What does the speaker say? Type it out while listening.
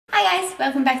guys,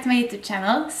 welcome back to my YouTube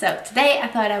channel. So today I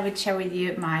thought I would share with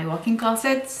you my walk-in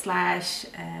closet slash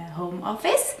home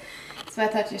office. So I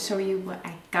thought I'd show you what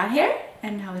I got here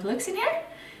and how it looks in here.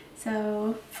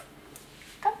 So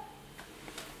come.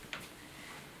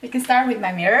 We can start with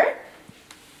my mirror.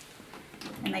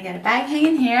 And I got a bag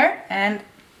hanging here, and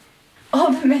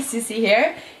all the mess you see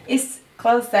here is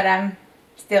clothes that I'm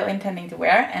still intending to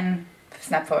wear and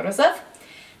snap photos of.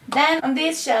 Then on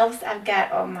these shelves I've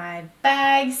got all my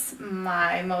bags,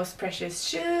 my most precious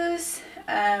shoes,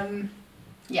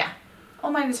 yeah,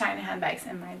 all my designer handbags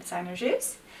and my designer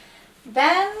shoes.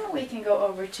 Then we can go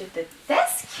over to the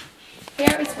desk.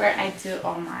 Here is where I do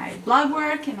all my blog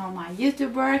work and all my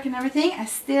YouTube work and everything. I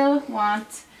still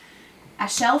want a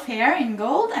shelf here in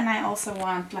gold, and I also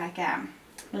want like a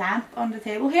lamp on the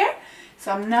table here.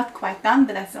 So I'm not quite done,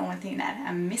 but that's the only thing that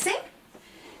I'm missing.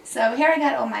 So here I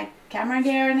got all my camera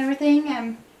gear and everything,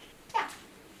 and yeah,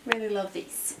 really love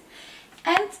these.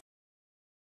 And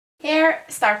here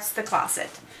starts the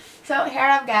closet. So here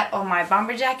I've got all my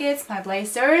bomber jackets, my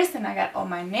blazers, and I got all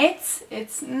my knits.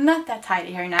 It's not that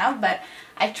tidy here now, but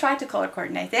I tried to color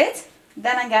coordinate it.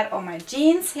 Then I got all my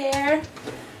jeans here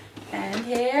and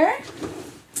here.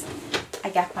 I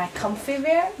got my comfy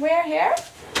wear here,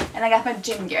 and I got my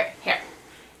gym gear here.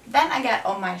 Then I got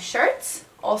all my shirts,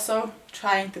 also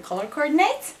trying to color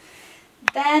coordinate.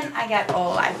 Then I got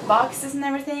all like boxes and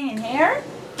everything in here.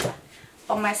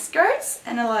 All my skirts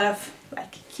and a lot of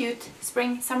like cute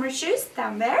spring summer shoes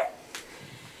down there.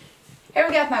 Here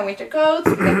we got my winter coats,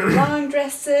 we got the long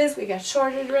dresses, we got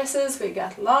shorter dresses, we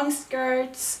got long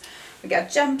skirts, we got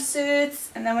jumpsuits,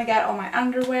 and then we got all my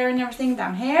underwear and everything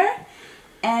down here.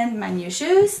 And my new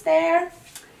shoes there,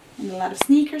 and a lot of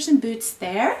sneakers and boots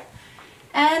there.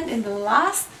 And in the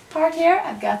last part here,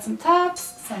 I've got some tops,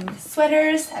 some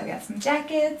sweaters, I've got some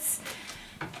jackets.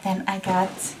 Then I got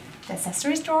the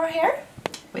accessories drawer here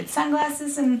with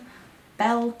sunglasses and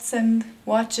belts and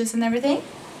watches and everything.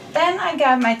 Then I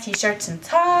got my t-shirts and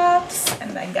tops,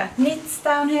 and I got knits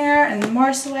down here and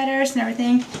more sweaters and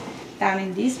everything down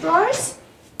in these drawers.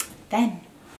 Then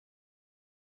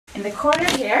in the corner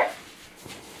here,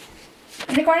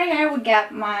 we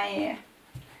got my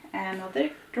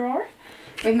another drawer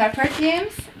with my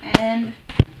perfumes and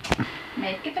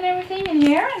makeup and everything in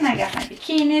here, and I got my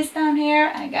bikinis down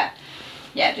here. I got,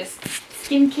 yeah, just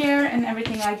skincare and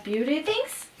everything like beauty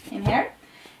things in here.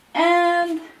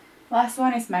 And last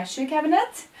one is my shoe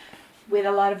cabinet with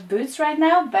a lot of boots right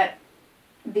now, but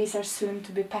these are soon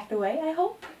to be packed away, I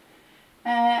hope.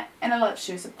 And a lot of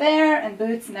shoes up there and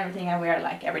boots and everything I wear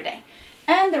like every day.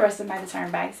 And the rest of my designer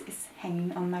bags is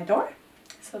hanging on my door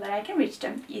so that I can reach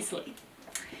them easily.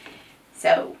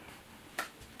 So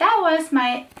that was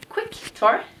my quick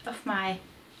tour of my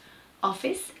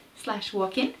office slash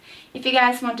walk-in. If you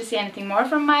guys want to see anything more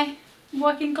from my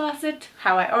walk-in closet,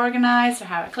 how I organize or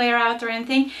how I clear out or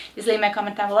anything, just leave me a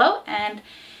comment down below and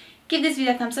give this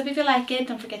video a thumbs up if you like it.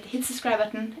 Don't forget to hit the subscribe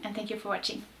button, and thank you for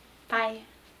watching. Bye!